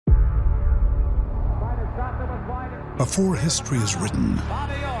Before history is written,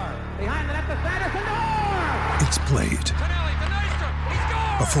 it's played.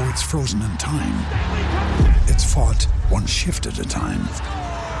 Before it's frozen in time, it's fought one shift at a time.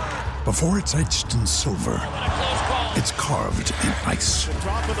 Before it's etched in silver, it's carved in ice.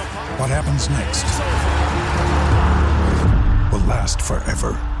 What happens next will last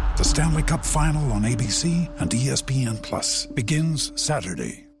forever. The Stanley Cup Final on ABC and ESPN Plus begins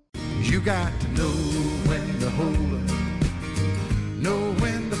Saturday. You got to know when to hold 'em, know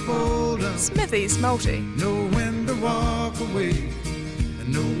when to fold 'em, Smithy's Multi. know when to walk away,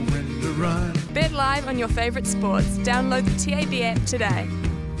 and know when to run. Bet live on your favourite sports. Download the TAB app today.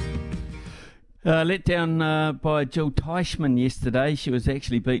 Let down by Jill Teichmann yesterday. She was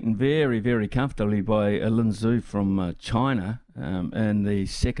actually beaten very, very comfortably by Lin Zhu from China in the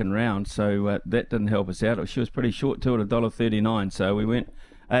second round, so that didn't help us out. She was pretty short too at $1.39, so we weren't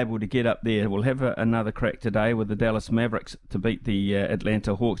able to get up there. We'll have another crack today with the Dallas Mavericks to beat the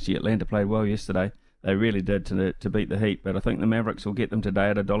Atlanta Hawks. The Atlanta played well yesterday. They really did to beat the Heat, but I think the Mavericks will get them today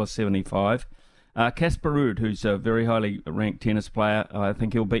at $1.75. Casper Ruud, who's a very highly ranked tennis player, I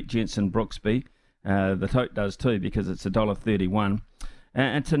think he'll beat Jenson Brooksby. The Tote does too because it's $1.31.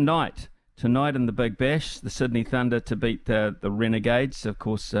 And tonight in the Big Bash, the Sydney Thunder to beat the Renegades. Of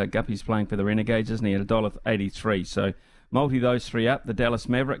course, Guppy's playing for the Renegades, isn't he, at $1.83. So multi those three up, the Dallas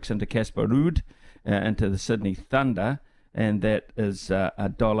Mavericks into Casper Ruud, into the Sydney Thunder, and that is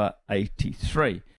 $1.83.